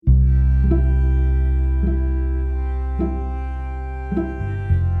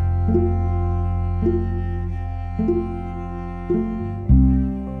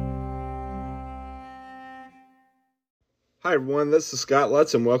Hi everyone, this is Scott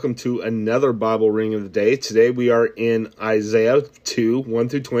Lutz and welcome to another Bible reading of the day. Today we are in Isaiah 2, 1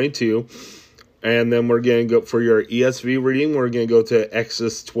 through 22, and then we're going to go for your ESV reading. We're going to go to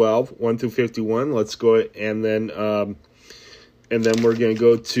Exodus 12, 1 through 51. Let's go, and then we're going to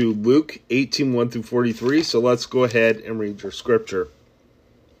go to Luke 18, 1 through 43. So let's go ahead and read your scripture.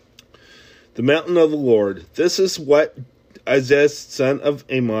 The mountain of the Lord. This is what Isaiah son of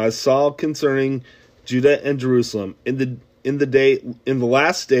Amoz saw concerning Judah and Jerusalem. In the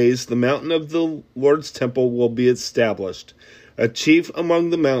last days, the mountain of the Lord's temple will be established, a chief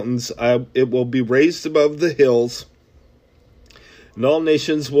among the mountains. It will be raised above the hills, and all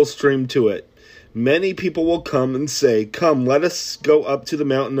nations will stream to it. Many people will come and say, "Come, let us go up to the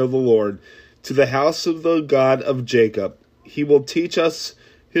mountain of the Lord, to the house of the God of Jacob. He will teach us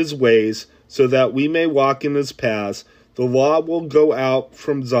his ways, so that we may walk in his paths. The law will go out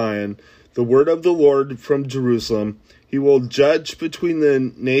from Zion, the word of the Lord from Jerusalem. He will judge between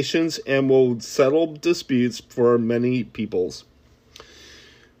the nations and will settle disputes for many peoples.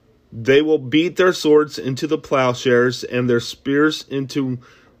 They will beat their swords into the plowshares and their spears into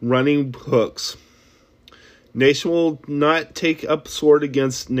running hooks. Nation will not take up sword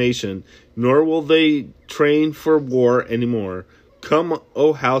against nation, nor will they train for war anymore. Come,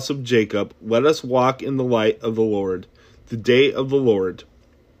 O house of Jacob, let us walk in the light of the Lord, the day of the Lord.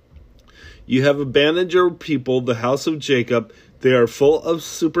 You have abandoned your people, the house of Jacob. They are full of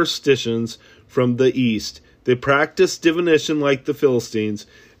superstitions from the east. They practice divination like the Philistines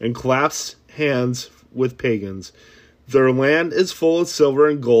and clasp hands with pagans. Their land is full of silver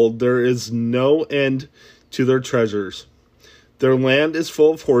and gold. There is no end to their treasures. Their land is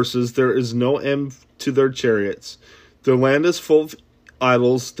full of horses. There is no end to their chariots. Their land is full of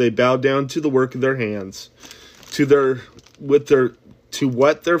idols. They bow down to the work of their hands, to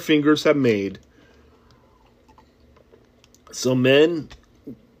what their fingers have made. So men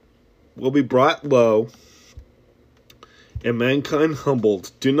will be brought low, and mankind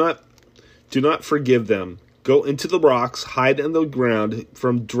humbled. Do not forgive them. Go into the rocks, hide in the ground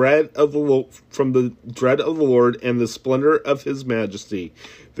from the dread of the Lord and the splendor of his majesty.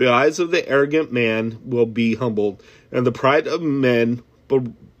 The eyes of the arrogant man will be humbled, and the pride of men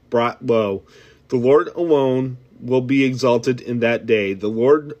brought low. The Lord alone will be exalted in that day. The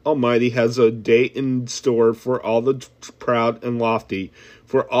Lord Almighty has a day in store for all the proud and lofty,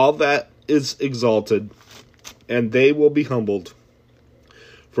 for all that is exalted, and they will be humbled.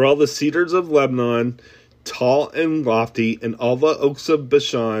 For all the cedars of Lebanon, tall and lofty, and all the oaks of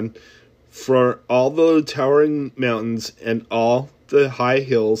Bashan, for all the towering mountains and all the high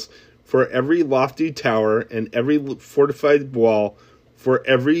hills, for every lofty tower and every fortified wall, for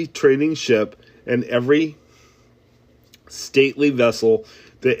every trading ship and every stately vessel,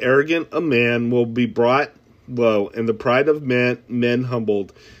 the arrogant of man will be brought low, and the pride of men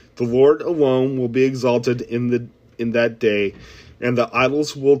humbled. The Lord alone will be exalted in that day, and the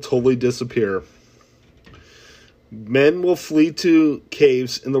idols will totally disappear. Men will flee to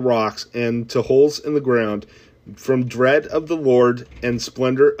caves in the rocks and to holes in the ground, from dread of the Lord and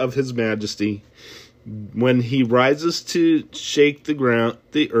splendor of his majesty. When he rises to shake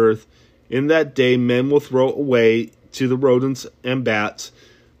the earth, in that day men will throw away to the rodents and bats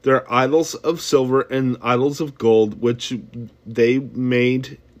their idols of silver and idols of gold, which they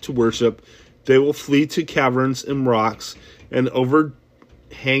made to worship. They will flee to caverns and rocks and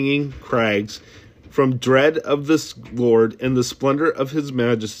overhanging crags, from dread of the Lord and the splendor of his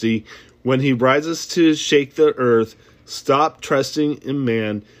majesty. When he rises to shake the earth, stop trusting in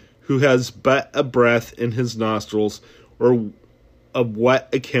man, who has but a breath in his nostrils, or of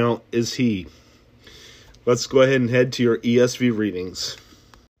what account is he? Let's go ahead and head to your ESV readings.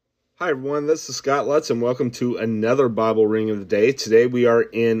 Hi everyone, this is Scott Lutz and welcome to another Bible reading of the day. Today we are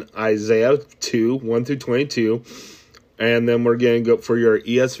in Isaiah 2, 1 through 22, and then we're going to go for your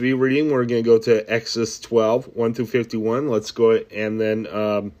ESV reading. We're going to go to Exodus 12, 1 through 51. Let's go, and then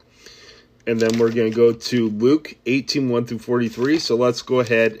we're going to go to Luke 18, 1 through 43. So let's go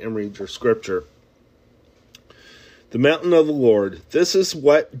ahead and read your scripture. The mountain of the Lord. This is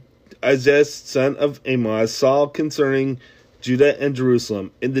what Isaiah son of Amoz saw concerning Judah and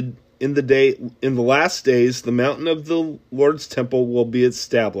Jerusalem. In the last days, the mountain of the Lord's temple will be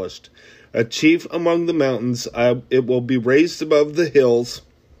established, a chief among the mountains. It will be raised above the hills,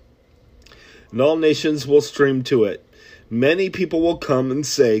 and all nations will stream to it. Many people will come and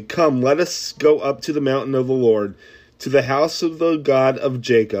say, "Come, let us go up to the mountain of the Lord, to the house of the God of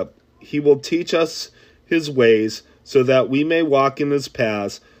Jacob. He will teach us his ways, so that we may walk in his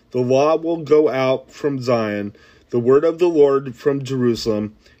paths. The law will go out from Zion, the word of the Lord from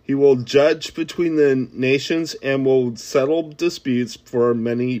Jerusalem. He will judge between the nations and will settle disputes for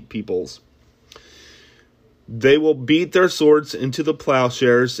many peoples. They will beat their swords into the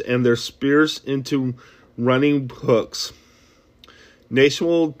plowshares and their spears into running hooks. Nation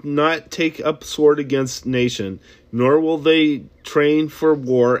will not take up sword against nation, nor will they train for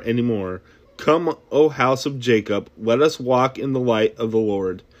war anymore. Come, O house of Jacob, let us walk in the light of the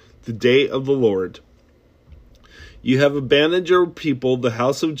Lord, the day of the Lord. You have abandoned your people, the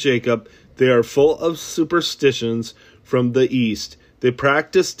house of Jacob. They are full of superstitions from the east. They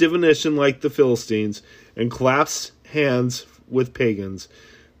practice divination like the Philistines and clasp hands with pagans.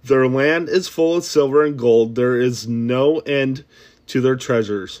 Their land is full of silver and gold. There is no end to their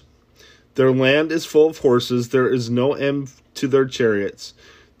treasures. Their land is full of horses. There is no end to their chariots.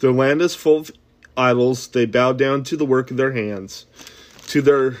 Their land is full of idols. They bow down to the work of their hands,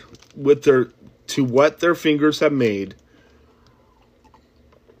 to what their fingers have made.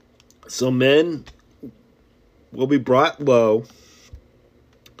 So men will be brought low,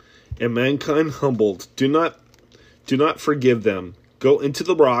 and mankind humbled. Do not forgive them. Go into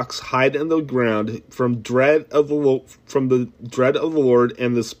the rocks, hide in the ground from the dread of the Lord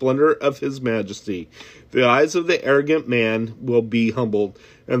and the splendor of his majesty. The eyes of the arrogant man will be humbled,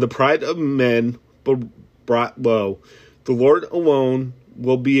 and the pride of men brought low. The Lord alone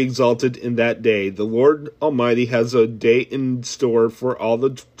will be exalted in that day. The Lord Almighty has a day in store for all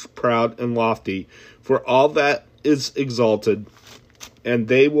the proud and lofty, for all that is exalted, and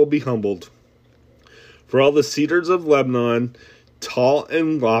they will be humbled. For all the cedars of Lebanon, tall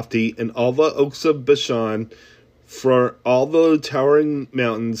and lofty, and all the oaks of Bashan, for all the towering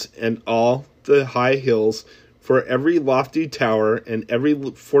mountains and all the high hills, for every lofty tower and every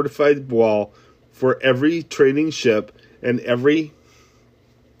fortified wall, for every trading ship and every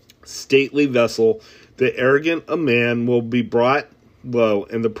stately vessel, the arrogant of man will be brought low,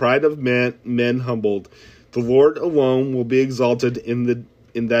 and the pride of men humbled. The Lord alone will be exalted in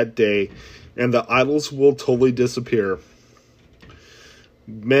that day, and the idols will totally disappear.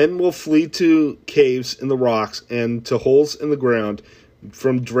 Men will flee to caves in the rocks and to holes in the ground,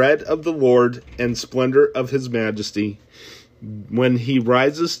 from dread of the Lord and splendor of his majesty. When he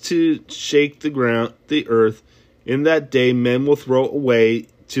rises to shake the earth, in that day men will throw away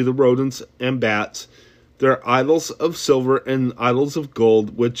to the rodents and bats their idols of silver and idols of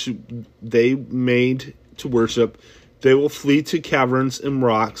gold, which they made to worship. They will flee to caverns and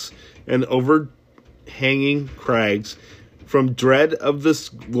rocks and overhanging crags, from dread of the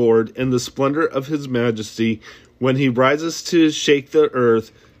Lord and the splendor of his majesty. When he rises to shake the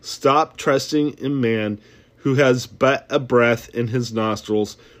earth, stop trusting in man, who has but a breath in his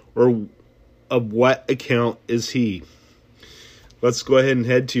nostrils, or of what account is he? Let's go ahead and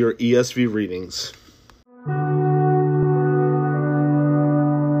head to your ESV readings.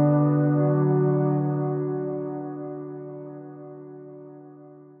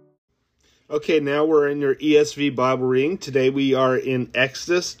 Okay, now we're in your ESV Bible reading. Today we are in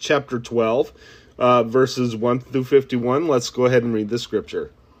Exodus chapter 12, verses 1 through 51. Let's go ahead and read the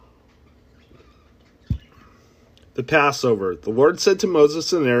scripture. The Passover. The Lord said to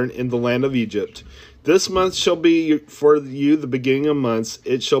Moses and Aaron in the land of Egypt, "This month shall be for you the beginning of months.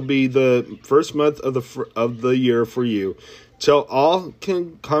 It shall be the first month of the year for you. Tell all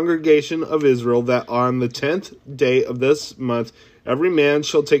congregation of Israel that on the 10th day of this month every man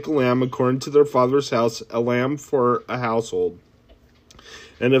shall take a lamb according to their father's house, a lamb for a household.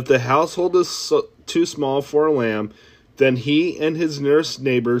 And if the household is too small for a lamb, then he and his nearest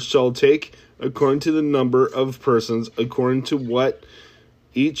neighbors shall take according to the number of persons, according to what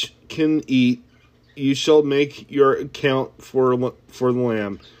each can eat. You shall make your account for the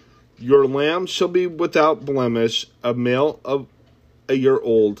lamb. Your lamb shall be without blemish, a male of a year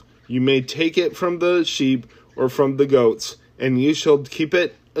old. You may take it from the sheep or from the goats, and you shall keep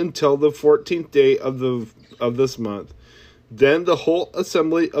it until the 14th day of this month. Then the whole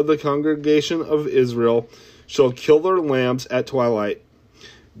assembly of the congregation of Israel shall kill their lambs at twilight.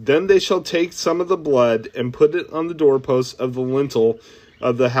 Then they shall take some of the blood and put it on the doorposts of the lintel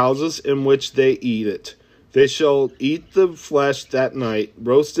of the houses in which they eat it. They shall eat the flesh that night,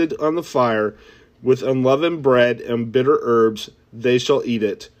 roasted on the fire, with unleavened bread and bitter herbs. They shall eat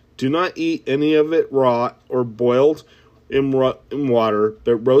it. Do not eat any of it raw or boiled in water,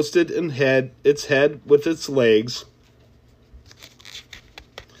 but roasted in its head with its legs.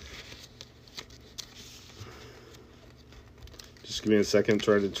 Just give me a second,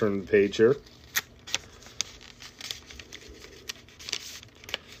 trying to turn the page here.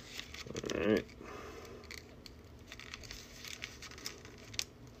 All right.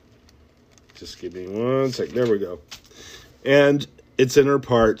 Just give me one sec. There we go. And its inner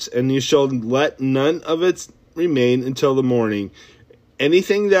parts, and you shall let none of it remain until the morning.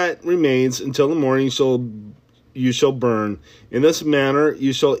 Anything that remains until the morning you shall burn. In this manner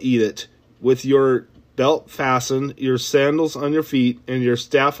you shall eat it, with your belt fastened, your sandals on your feet, and your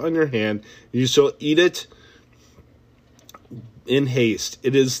staff on your hand. You shall eat it in haste.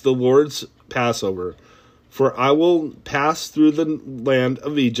 It is the Lord's Passover. For I will pass through the land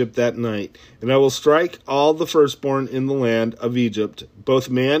of Egypt that night, and I will strike all the firstborn in the land of Egypt, both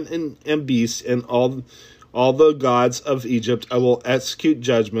man and beast, and all the gods of Egypt. I will execute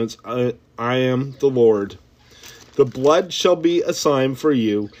judgments. I am the Lord. The blood shall be a sign for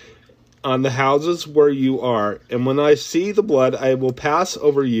you on the houses where you are, and when I see the blood, I will pass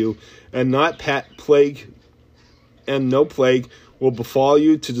over you, and no plague will befall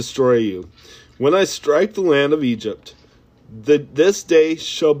you to destroy you. When I strike the land of Egypt, this day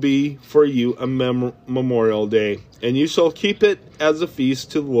shall be for you a memorial day, and you shall keep it as a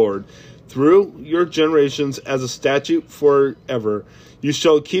feast to the Lord through your generations as a statute forever. You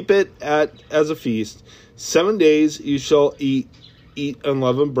shall keep it as a feast. 7 days you shall eat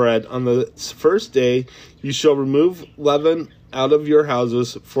unleavened bread. On the first day you shall remove leaven out of your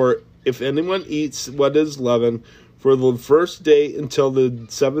houses, for if anyone eats what is leavened for the first day until the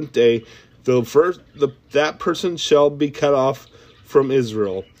seventh day, that person shall be cut off from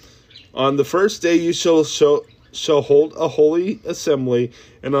Israel. On the first day you shall hold a holy assembly,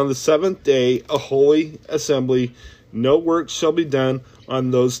 and on the seventh day a holy assembly. No work shall be done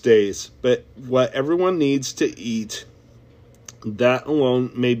on those days, but what everyone needs to eat, that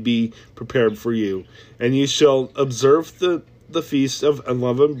alone may be prepared for you. And you shall observe the feast of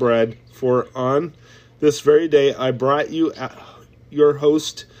unleavened bread, for on this very day I brought you your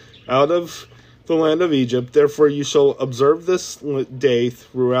host out of the land of Egypt. Therefore you shall observe this day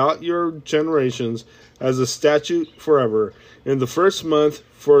throughout your generations as a statute forever. In the first month,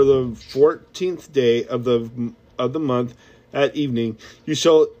 for the 14th day of the month at evening, you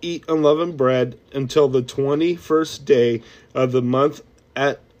shall eat unleavened bread until the 21st day of the month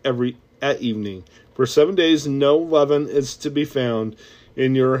at evening. For 7 days no leaven is to be found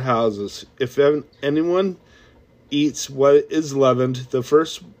in your houses. If anyone eats what is leavened,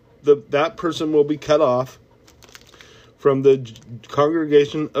 that person will be cut off from the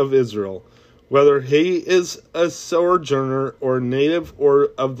congregation of Israel, whether he is a sojourner or native or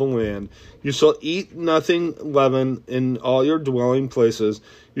of the land. You shall eat nothing leavened in all your dwelling places.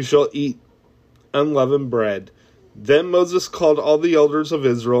 You shall eat unleavened bread. Then Moses called all the elders of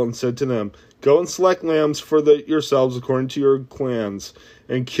Israel and said to them, Go and select lambs for yourselves according to your clans,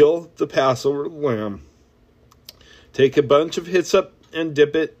 and kill the Passover lamb. Take a bunch of hyssop and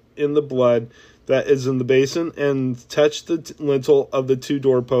dip it in the blood that is in the basin, and touch the lintel of the two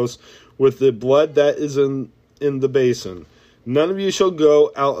doorposts with the blood that is in the basin. None of you shall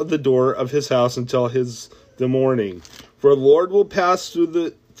go out of the door of his house until the morning. For the Lord will pass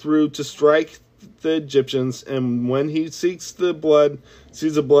through to strike the Egyptians, and when he sees the blood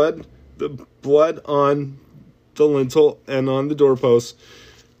on the lintel and on the doorposts,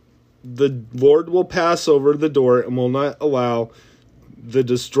 the Lord will pass over the door and will not allow the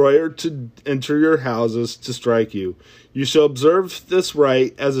destroyer to enter your houses to strike you. You shall observe this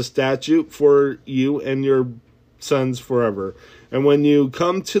rite as a statute for you and your sons forever. And when you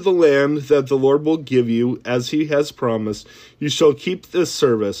come to the land that the Lord will give you, as he has promised, you shall keep this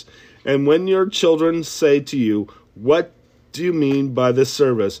service. And when your children say to you, What do you mean by this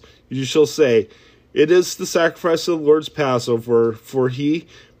service? You shall say, It is the sacrifice of the Lord's Passover, for he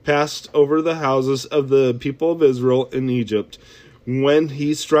passed over the houses of the people of Israel in Egypt, when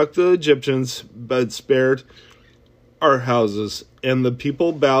he struck the Egyptians, but spared our houses. And the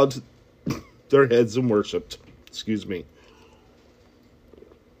people bowed their heads and worshipped.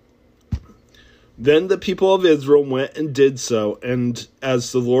 Then the people of Israel went and did so, and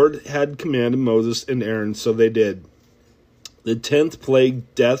as the Lord had commanded Moses and Aaron, so they did. The 10th plague,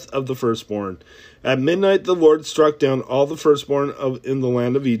 death of the firstborn. At midnight the Lord struck down all the firstborn in the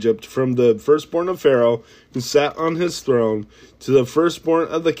land of Egypt, from the firstborn of Pharaoh, who sat on his throne, to the firstborn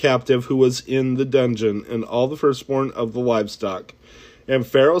of the captive who was in the dungeon, and all the firstborn of the livestock. And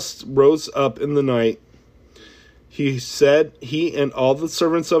Pharaoh rose up in the night. He said, he and all the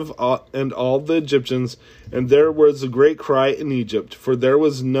servants and all the Egyptians, and there was a great cry in Egypt, for there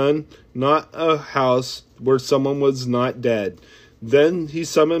was not a house where someone was not dead. Then he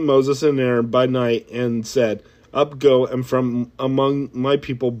summoned Moses and Aaron by night and said, Up, go, and from among my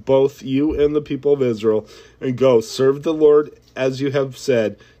people, both you and the people of Israel, and go, serve the Lord as you have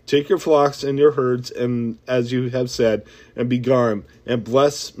said. Take your flocks and your herds, and as you have said, and be gone, and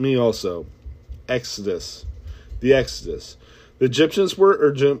bless me also. The Exodus. The Egyptians were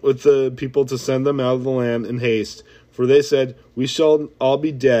urgent with the people to send them out of the land in haste, for they said, "We shall all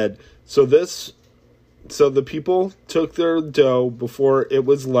be dead." So the people took their dough before it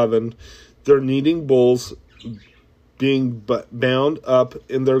was leavened, their kneading bowls being bound up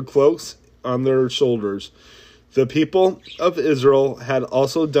in their cloaks on their shoulders. The people of Israel had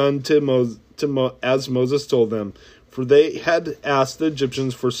also done as Moses told them, for they had asked the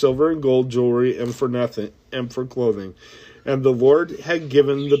Egyptians for silver and gold, jewelry, and for clothing. And the Lord had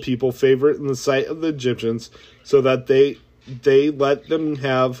given the people favor in the sight of the Egyptians, so that they let them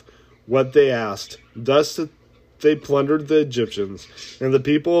have what they asked. Thus they plundered the Egyptians, and the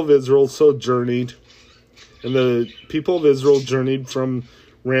people of Israel journeyed from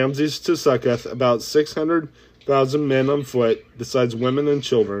Ramses to Succoth, about 600,000 men on foot, besides women and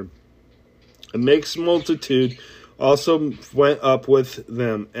children. A mixed multitude also went up with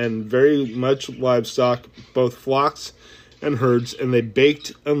them, and very much livestock, both flocks and herds, and they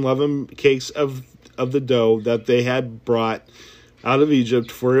baked unleavened cakes of the dough that they had brought out of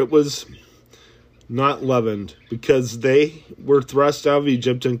Egypt, for it was not leavened, because they were thrust out of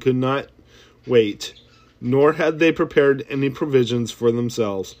Egypt and could not wait, nor had they prepared any provisions for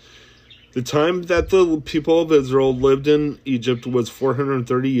themselves. The time that the people of Israel lived in Egypt was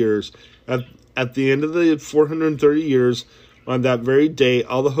 430 years. At the end of the 430 years, on that very day,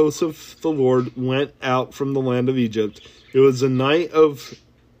 all the hosts of the Lord went out from the land of Egypt. It was a night of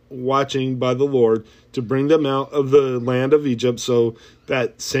watching by the Lord to bring them out of the land of Egypt, so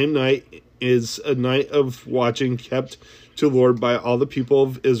that same night is a night of watching kept to the Lord by all the people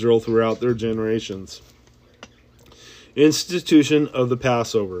of Israel throughout their generations. Institution of the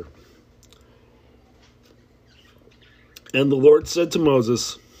Passover. And the Lord said to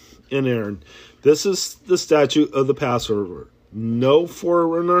Moses and Aaron, "This is the statute of the Passover. No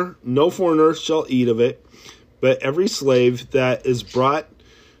foreigner shall eat of it, but every slave that is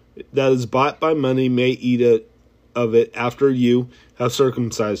bought by money may eat of it after you have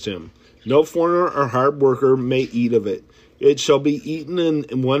circumcised him. No foreigner or hired worker may eat of it. It shall be eaten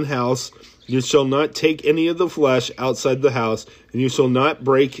in one house. You shall not take any of the flesh outside the house, and you shall not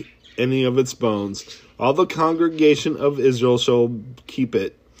break any of its bones. All the congregation of Israel shall keep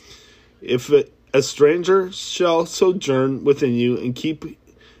it. If a stranger shall sojourn within you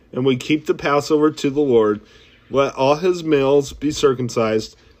and we keep the Passover to the Lord, let all his males be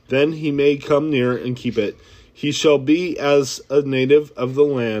circumcised, then he may come near and keep it. He shall be as a native of the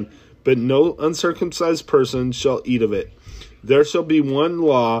land, but no uncircumcised person shall eat of it. There shall be one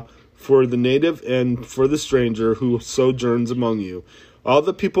law for the native and for the stranger who sojourns among you." All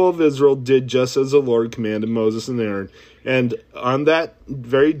the people of Israel did just as the Lord commanded Moses and Aaron. And on that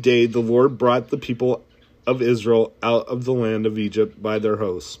very day the Lord brought the people of Israel out of the land of Egypt by their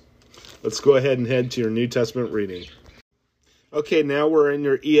hosts. Let's go ahead and head to your New Testament reading. Okay, now we're in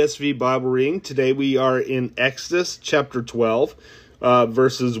your ESV Bible reading. Today we are in Exodus chapter 12,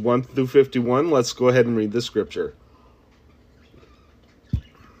 verses 1 through 51. Let's go ahead and read the scripture.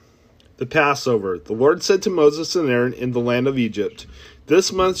 The Passover. The Lord said to Moses and Aaron in the land of Egypt,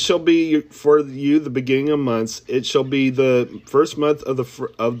 "This month shall be for you the beginning of months. It shall be the first month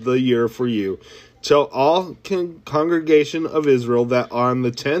of the year for you. Tell all congregation of Israel that on the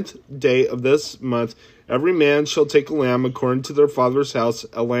 10th day of this month every man shall take a lamb according to their father's house,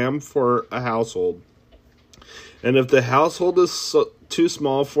 a lamb for a household. And if the household is too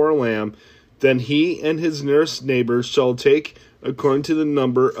small for a lamb, then he and his nearest neighbors shall take according to the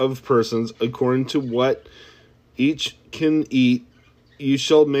number of persons, according to what each can eat. You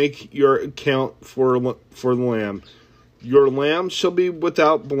shall make your account for the lamb. Your lamb shall be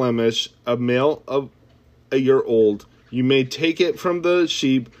without blemish, a male of a year old. You may take it from the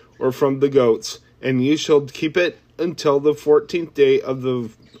sheep or from the goats, and you shall keep it until the 14th day of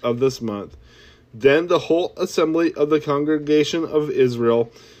this month. Then the whole assembly of the congregation of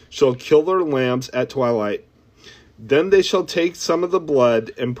Israel shall kill their lambs at twilight. Then they shall take some of the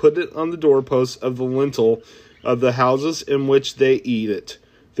blood and put it on the doorposts of the lintel of the houses in which they eat it.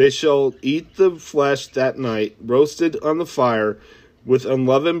 They shall eat the flesh that night, roasted on the fire, with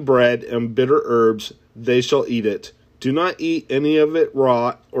unleavened bread and bitter herbs. They shall eat it. Do not eat any of it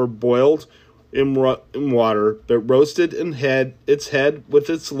raw or boiled in water, but roasted in its head with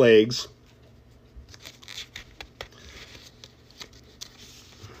its legs.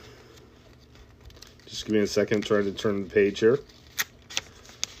 Just give me a second, try to turn the page here.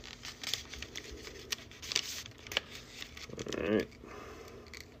 All right.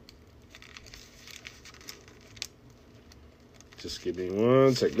 Just give me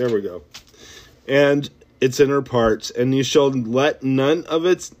 1 sec. There we go. And its inner parts, and you shall let none of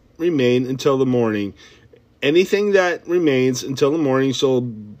it remain until the morning. Anything that remains until the morning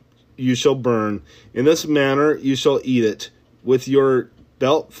you shall burn. In this manner you shall eat it, with your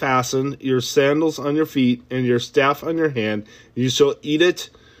belt fastened, your sandals on your feet, and your staff on your hand. You shall eat it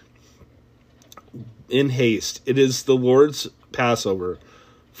in haste. It is the Lord's Passover.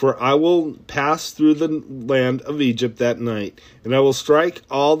 For I will pass through the land of Egypt that night, and I will strike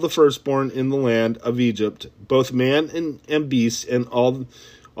all the firstborn in the land of Egypt, both man and beast, and all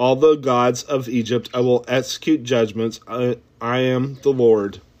the gods of Egypt. I will execute judgments. I am the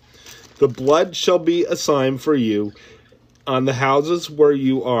Lord. The blood shall be a sign for you on the houses where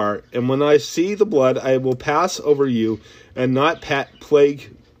you are, and when I see the blood, I will pass over you, and no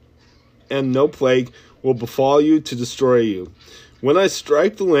plague will befall you to destroy you. When I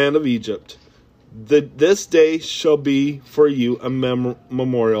strike the land of Egypt, this day shall be for you a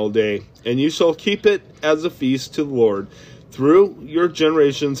memorial day, and you shall keep it as a feast to the Lord through your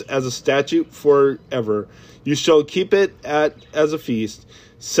generations as a statute forever. You shall keep it as a feast.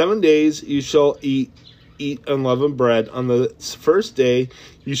 7 days you shall eat unleavened bread. On the first day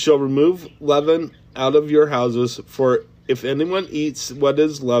you shall remove leaven out of your houses, for if anyone eats what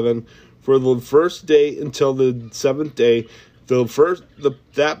is leavened for the first day until the seventh day,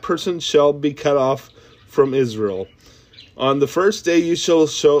 that person shall be cut off from Israel. On the first day you shall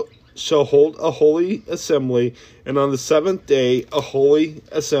hold a holy assembly, and on the seventh day a holy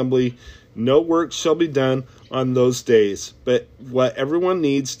assembly. No work shall be done on those days, but what everyone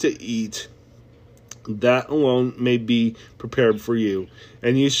needs to eat, that alone may be prepared for you.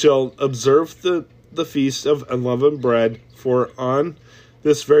 And you shall observe the feast of unleavened bread, for on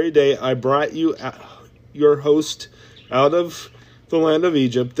this very day I brought you your host out of the land of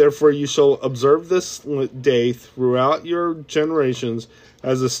Egypt. Therefore you shall observe this day throughout your generations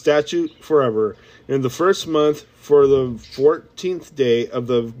as a statute forever. In the first month, for the 14th day of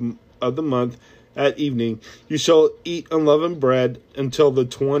the month at evening, you shall eat unleavened bread until the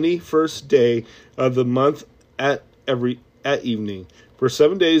 21st day of the month at evening. For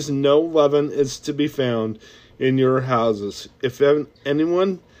 7 days no leaven is to be found in your houses. If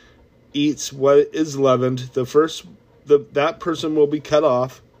anyone eats what is leavened, that person will be cut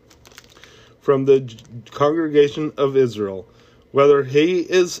off from the congregation of Israel, whether he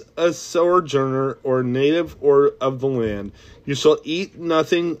is a sojourner or native or of the land. You shall eat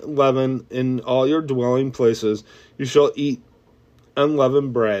nothing leavened in all your dwelling places. You shall eat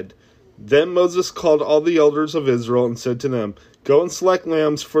unleavened bread. Then Moses called all the elders of Israel and said to them, Go and select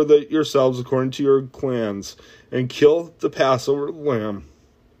lambs for yourselves according to your clans, and kill the Passover lamb.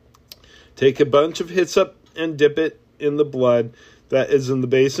 Take a bunch of hyssop and dip it in the blood that is in the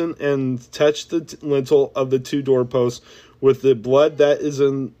basin, and touch the lintel of the 2 doorposts with the blood that is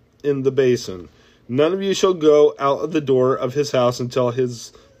in the basin. None of you shall go out of the door of his house until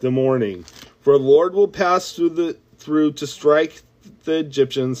the morning. For the Lord will pass through to strike the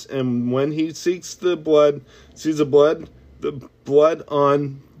Egyptians, and when he sees the blood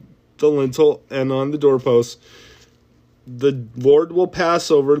on the lintel and on the doorposts, the Lord will pass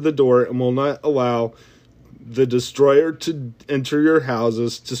over the door and will not allow the destroyer to enter your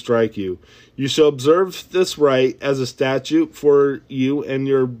houses to strike you. You shall observe this rite as a statute for you and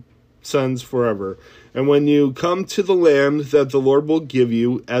your sons forever. And when you come to the land that the Lord will give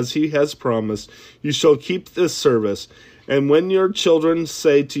you, as he has promised, you shall keep this service. And when your children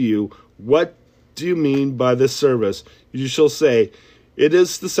say to you, What do you mean by this service? You shall say, It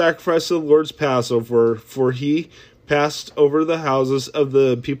is the sacrifice of the Lord's Passover, for he passed over the houses of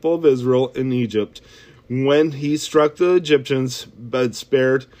the people of Israel in Egypt, when he struck the Egyptians, but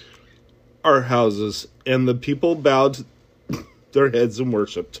spared our houses. And the people bowed their heads and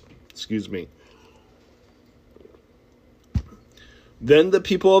worshipped. Then the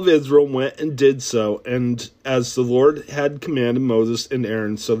people of Israel went and did so, and as the Lord had commanded Moses and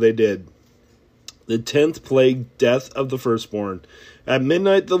Aaron, so they did. The 10th plague, death of the firstborn. At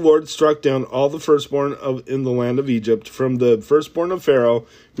midnight the Lord struck down all the firstborn in the land of Egypt, from the firstborn of Pharaoh,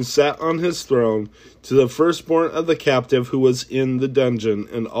 who sat on his throne, to the firstborn of the captive who was in the dungeon,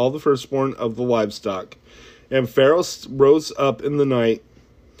 and all the firstborn of the livestock. And Pharaoh rose up in the night.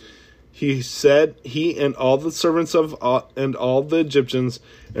 He said, he and all the servants and all the Egyptians,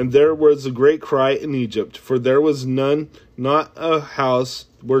 and there was a great cry in Egypt, for there was not a house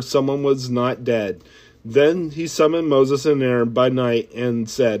where someone was not dead. Then he summoned Moses and Aaron by night and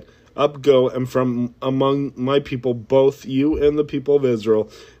said, Up, go, and from among my people, both you and the people of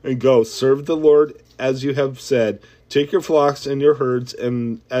Israel, and go, serve the Lord as you have said. Take your flocks and your herds,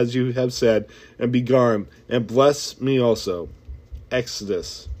 and as you have said, and be gone, and bless me also. The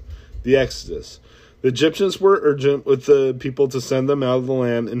Exodus. The Egyptians were urgent with the people to send them out of the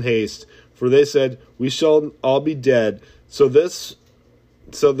land in haste, for they said, "We shall all be dead." So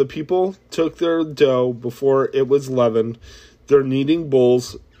the people took their dough before it was leavened, their kneading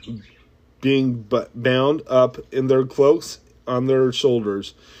bowls being bound up in their cloaks on their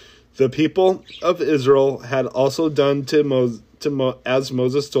shoulders. The people of Israel had also done as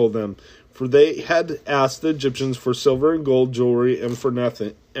Moses told them, for they had asked the Egyptians for silver and gold, jewelry, and for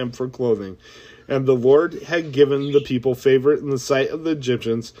clothing. And the Lord had given the people favor in the sight of the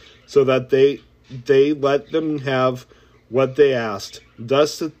Egyptians, so that they let them have what they asked.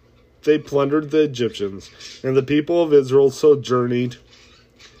 Thus they plundered the Egyptians, and the people of Israel journeyed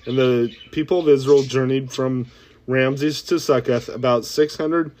from Ramses to Succoth, about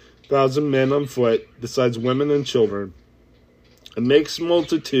 600,000 men on foot, besides women and children. A mixed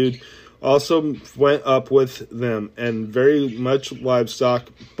multitude also went up with them, and very much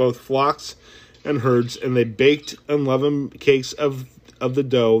livestock, both flocks and herds, and they baked unleavened cakes of the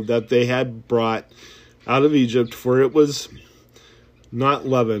dough that they had brought out of Egypt, for it was not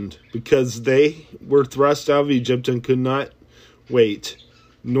leavened, because they were thrust out of Egypt and could not wait,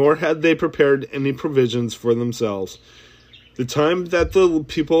 nor had they prepared any provisions for themselves. The time that the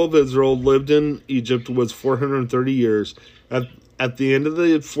people of Israel lived in Egypt was 430 years. At the end of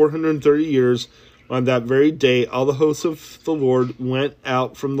the 430 years, on that very day, all the hosts of the Lord went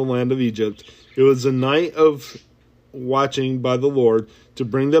out from the land of Egypt. It was a night of watching by the Lord to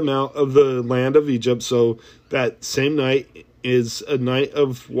bring them out of the land of Egypt. So that same night is a night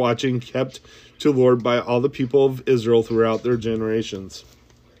of watching kept to the Lord by all the people of Israel throughout their generations.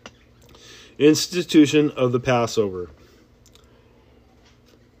 Institution of the Passover.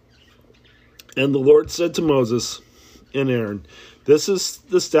 And the Lord said to Moses and Aaron, "This is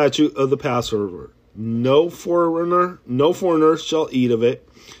the statute of the Passover. No foreigner shall eat of it,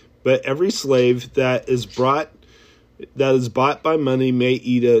 but every slave that is bought by money may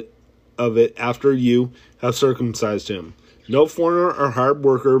eat of it after you have circumcised him. No foreigner or hired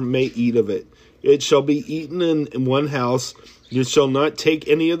worker may eat of it. It shall be eaten in one house. You shall not take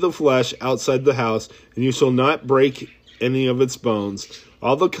any of the flesh outside the house, and you shall not break any of its bones.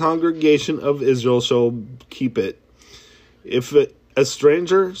 All the congregation of Israel shall keep it. If a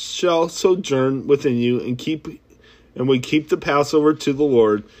stranger shall sojourn within you and we keep the Passover to the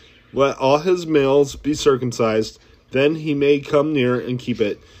Lord, let all his males be circumcised, then he may come near and keep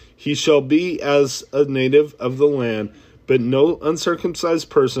it. He shall be as a native of the land, but no uncircumcised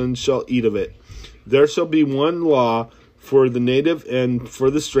person shall eat of it. There shall be one law for the native and for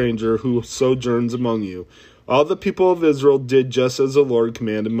the stranger who sojourns among you." All the people of Israel did just as the Lord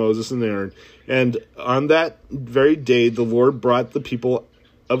commanded Moses and Aaron. And on that very day the Lord brought the people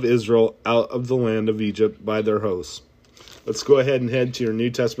of Israel out of the land of Egypt by their hosts. Let's go ahead and head to your New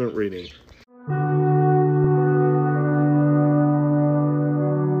Testament reading.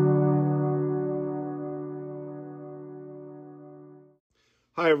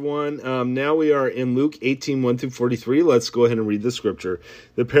 Hi, everyone. Now we are in Luke 18, 1-43. Let's go ahead and read the scripture.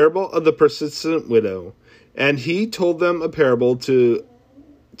 The parable of the persistent widow. And he told them a parable to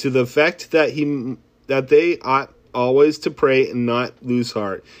the effect that they ought always to pray and not lose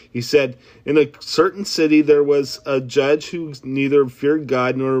heart. He said, "In a certain city there was a judge who neither feared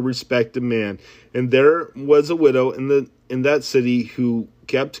God nor respected man. And there was a widow in that city who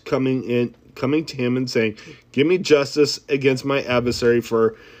kept coming to him and saying, 'Give me justice against my adversary.'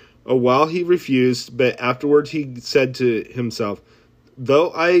 For a while he refused, but afterward he said to himself,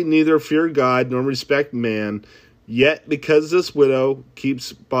 'Though I neither fear God nor respect man, yet because this widow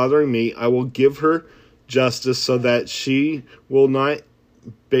keeps bothering me, I will give her justice so that she will not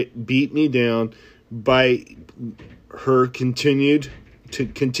beat me down by her continual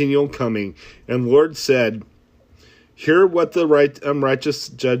coming.' And the Lord said, 'Hear what the unrighteous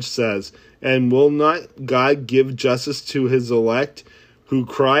judge says. And will not God give justice to his elect who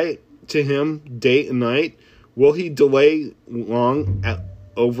cry to him day and night? Will he delay long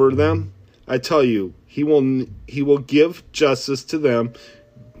over them? I tell you, he will give justice to them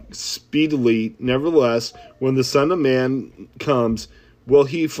speedily. Nevertheless, when the Son of Man comes, will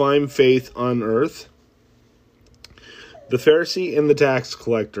he find faith on earth?" The Pharisee and the tax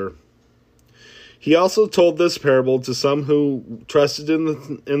collector. He also told this parable to some who trusted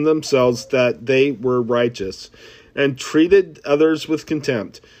in themselves that they were righteous, and treated others with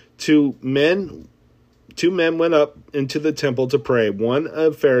contempt. Two men went up into the temple to pray, one a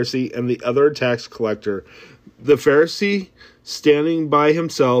Pharisee and the other a tax collector. The Pharisee, standing by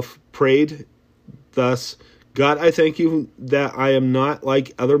himself, prayed thus, "God, I thank you that I am not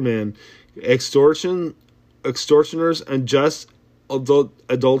like other men, extortioners, unjust,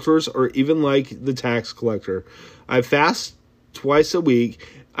 adulterers, or even like the tax collector. I fast twice a week,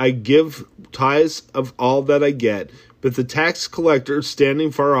 I give tithes of all that I get. But the tax collector,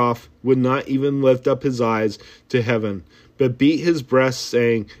 standing far off, would not even lift up his eyes to heaven, but beat his breast,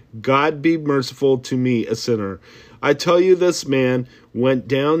 saying, God be merciful to me, a sinner. I tell you, this man went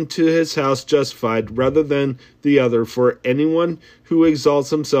down to his house justified rather than the other. For anyone who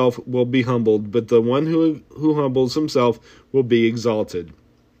exalts himself will be humbled, but the one who humbles himself will be exalted.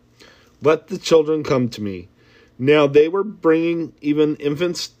 Let the children come to me. Now they were bringing even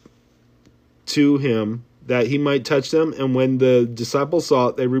infants to him, that he might touch them, and when the disciples saw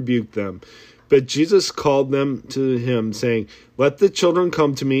it, they rebuked them. But Jesus called them to him, saying, Let the children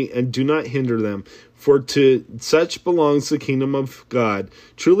come to me, and do not hinder them, for to such belongs the kingdom of God.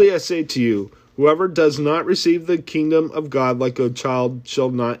 Truly I say to you, whoever does not receive the kingdom of God like a child shall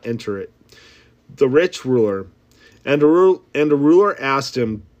not enter it. The rich ruler. And a ruler asked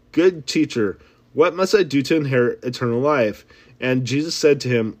him, Good teacher, what must I do to inherit eternal life? And Jesus said to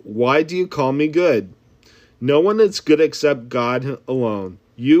him, Why do you call me good? No one is good except God alone.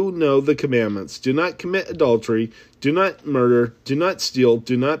 You know the commandments. Do not commit adultery. Do not murder. Do not steal.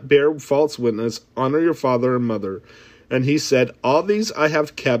 Do not bear false witness. Honor your father and mother. And he said, All these I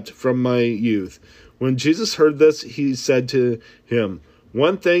have kept from my youth. When Jesus heard this, he said to him,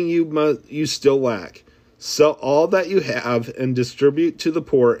 One thing you still lack. Sell all that you have and distribute to the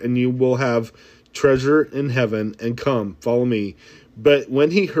poor, and you will have treasure in heaven, and come, follow me. But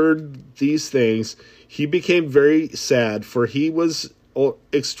when he heard these things, he became very sad, for he was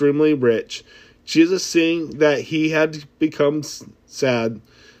extremely rich. Jesus, seeing that he had become sad,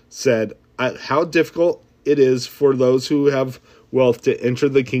 said, How difficult it is for those who have wealth to enter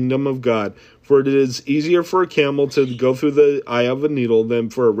the kingdom of God. For it is easier for a camel to go through the eye of a needle than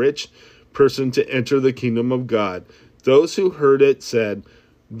for a rich person to enter the kingdom of God. Those who heard it said,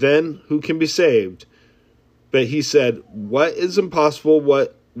 Then who can be saved? But he said, What is impossible,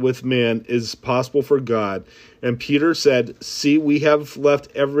 what with man is possible for God. And Peter said, See, we have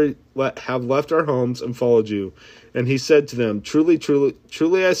left our homes and followed you. And he said to them, Truly, truly,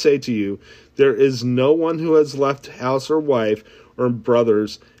 truly I say to you, there is no one who has left house or wife or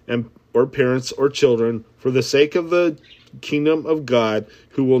brothers or parents or children for the sake of the kingdom of God,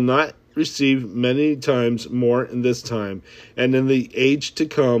 who will not receive many times more in this time, and in the age to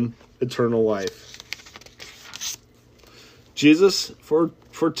come, eternal life. Jesus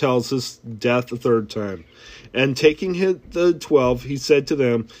foretells his death a third time. And taking the 12, he said to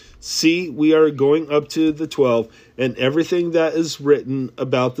them, See, we are going up to the 12, and everything that is written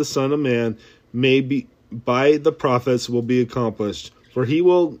about the Son of Man may be by the prophets will be accomplished. For he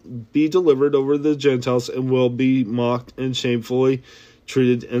will be delivered over the Gentiles, and will be mocked and shamefully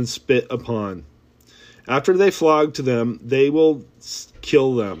treated and spit upon. After they flogged them, they will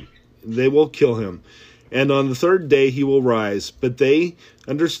kill them. They will kill him. And on the third day he will rise. But they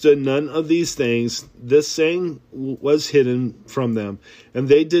understood none of these things. This saying was hidden from them, and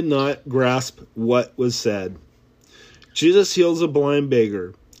they did not grasp what was said. Jesus heals a blind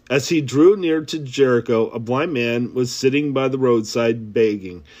beggar. As he drew near to Jericho, a blind man was sitting by the roadside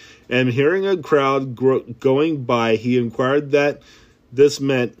begging. And hearing a crowd going by, he inquired that this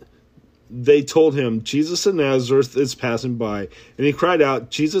meant. They told him, Jesus of Nazareth is passing by. And he cried out,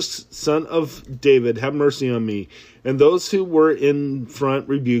 Jesus, Son of David, have mercy on me. And those who were in front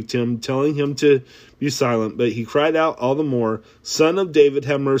rebuked him, telling him to be silent. But he cried out all the more, Son of David,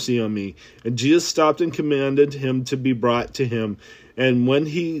 have mercy on me. And Jesus stopped and commanded him to be brought to him. And when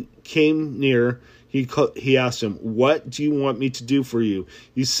he came near, he asked him, What do you want me to do for you?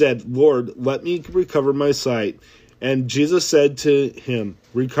 He said, Lord, let me recover my sight. And Jesus said to him,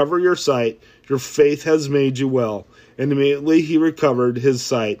 Recover your sight, your faith has made you well. And immediately he recovered his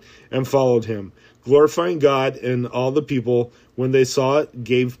sight and followed him, glorifying God, and all the people, when they saw it,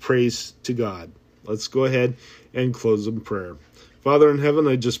 gave praise to God. Let's go ahead and close in prayer. Father in heaven,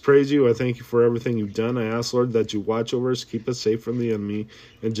 I just praise you. I thank you for everything you've done. I ask, Lord, that you watch over us, keep us safe from the enemy,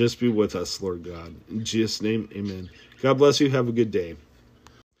 and just be with us, Lord God. In Jesus' name, amen. God bless you. Have a good day.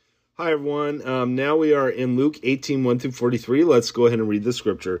 Hi, everyone. Now we are in Luke 18, 1-43. Let's go ahead and read the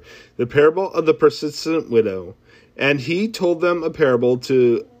scripture. The parable of the persistent widow. And he told them a parable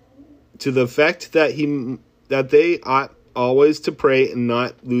to the effect that they ought always to pray and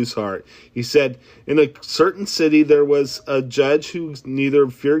not lose heart. He said, In a certain city there was a judge who neither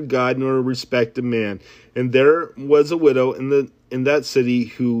feared God nor respected man. And there was a widow in that city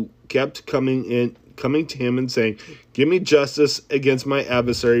who kept coming to him and saying, Give me justice against my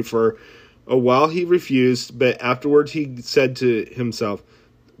adversary. For a while he refused, but afterward he said to himself,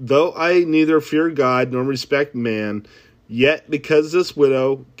 Though I neither fear God nor respect man, yet because this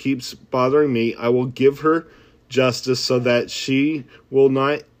widow keeps bothering me, I will give her justice so that she will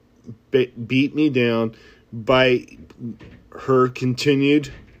not beat me down by her continual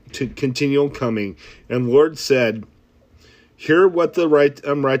coming. And Lord said, hear what the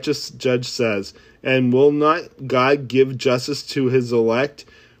unrighteous judge says. And will not God give justice to his elect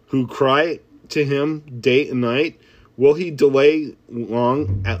who cry to him day and night? Will he delay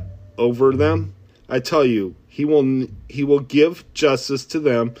long over them? I tell you, he will give justice to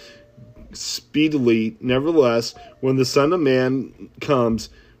them speedily. Nevertheless, when the Son of Man comes,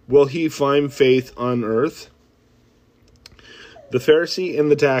 will he find faith on earth? The Pharisee and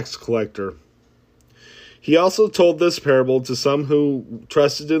the tax collector. He also told this parable to some who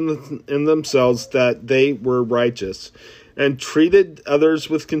trusted in themselves that they were righteous, and treated others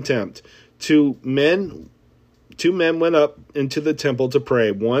with contempt. Two men went up into the temple to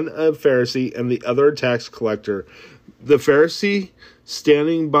pray, one a Pharisee and the other a tax collector. The Pharisee,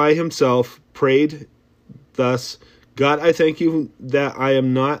 standing by himself, prayed thus, God, I thank you that I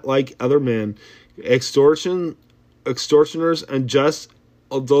am not like other men, extortioners, unjust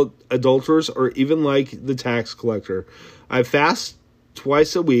adulterers, or even like the tax collector. I fast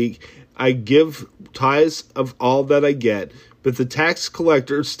twice a week. I give tithes of all that I get. But the tax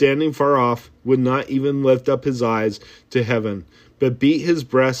collector, standing far off, would not even lift up his eyes to heaven, but beat his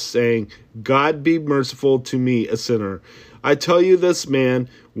breast, saying, God, be merciful to me, a sinner. I tell you, this man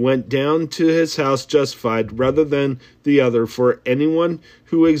went down to his house justified rather than the other. For anyone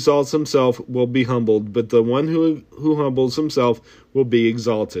who exalts himself will be humbled, but the one who humbles himself will be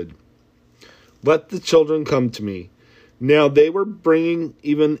exalted. Let the children come to me. Now they were bringing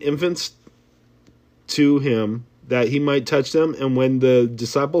even infants to him, that he might touch them, and when the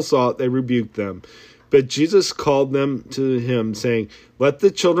disciples saw it, they rebuked them. But Jesus called them to him, saying, Let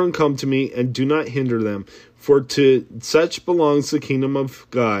the children come to me, and do not hinder them, for to such belongs the kingdom of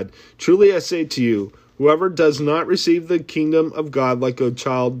God. Truly I say to you, whoever does not receive the kingdom of God like a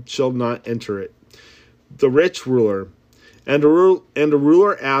child shall not enter it. The rich ruler. And a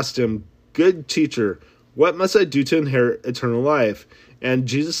ruler asked him, Good teacher, what must I do to inherit eternal life? And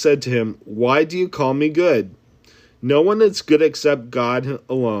Jesus said to him, Why do you call me good? No one is good except God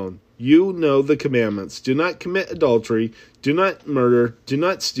alone. You know the commandments. Do not commit adultery. Do not murder. Do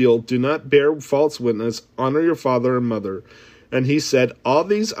not steal. Do not bear false witness. Honor your father and mother. And he said, All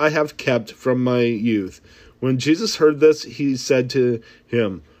these I have kept from my youth. When Jesus heard this, he said to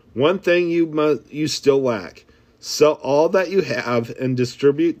him, One thing you still lack. Sell all that you have and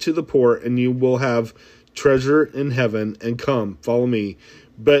distribute to the poor, and you will have treasure in heaven, and come, follow me.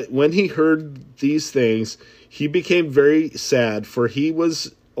 But when he heard these things, he became very sad, for he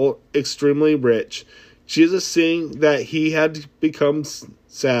was extremely rich. Jesus, seeing that he had become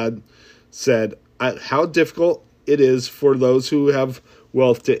sad, said, How difficult it is for those who have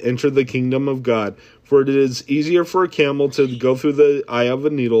wealth to enter the kingdom of God. For it is easier for a camel to go through the eye of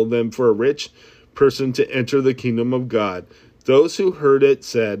a needle than for a rich person to enter the kingdom of God. Those who heard it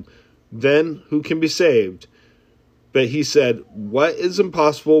said, Then who can be saved? But he said, What is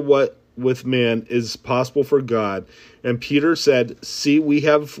impossible with man is possible for God. And Peter said, See, we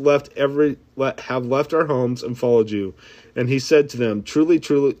have left our homes and followed you. And he said to them, Truly,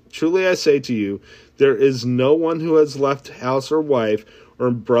 truly, truly I say to you, there is no one who has left house or wife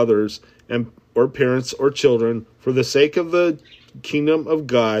or brothers or parents or children for the sake of the kingdom of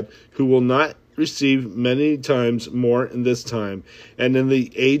God who will not receive many times more in this time, and in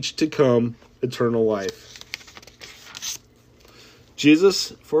the age to come, eternal life.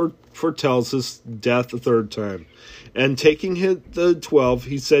 Jesus foretells his death a third time. And taking the 12,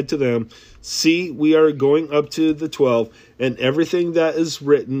 he said to them, See, we are going up to the 12, and everything that is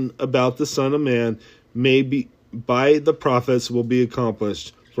written about the Son of Man may be by the prophets will be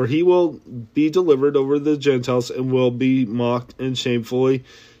accomplished. For he will be delivered over the Gentiles and will be mocked and shamefully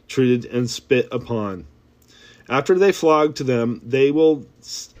treated and spit upon. After they flogged them, they will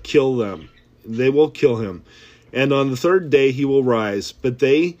kill him. And on the third day he will rise. But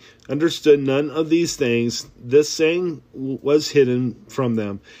they understood none of these things. This saying was hidden from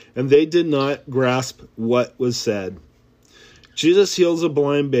them, and they did not grasp what was said. Jesus heals a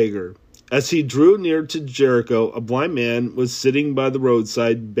blind beggar. As he drew near to Jericho, a blind man was sitting by the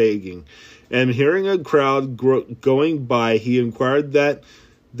roadside begging. And hearing a crowd going by, he inquired that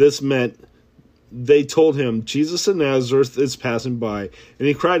this meant. They told him, Jesus of Nazareth is passing by. And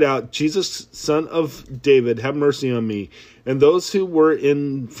he cried out, Jesus, Son of David, have mercy on me. And those who were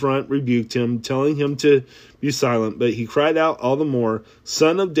in front rebuked him, telling him to be silent. But he cried out all the more,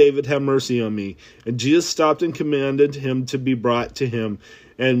 Son of David, have mercy on me. And Jesus stopped and commanded him to be brought to him.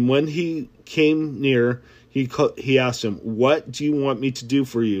 And when he came near, He asked him, "What do you want me to do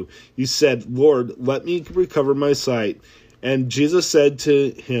for you?" He said, "Lord, let me recover my sight." And Jesus said to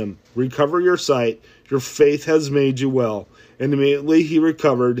him, "Recover your sight. Your faith has made you well." And immediately he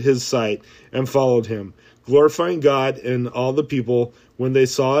recovered his sight and followed him, glorifying God, and all the people, when they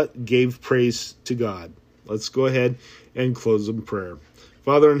saw it, gave praise to God. Let's go ahead and close in prayer.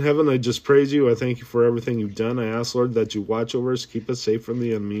 Father in heaven, I just praise you. I thank you for everything you've done. I ask, Lord, that you watch over us, keep us safe from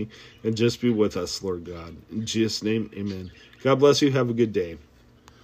the enemy, and just be with us, Lord God. In Jesus' name, amen. God bless you. Have a good day.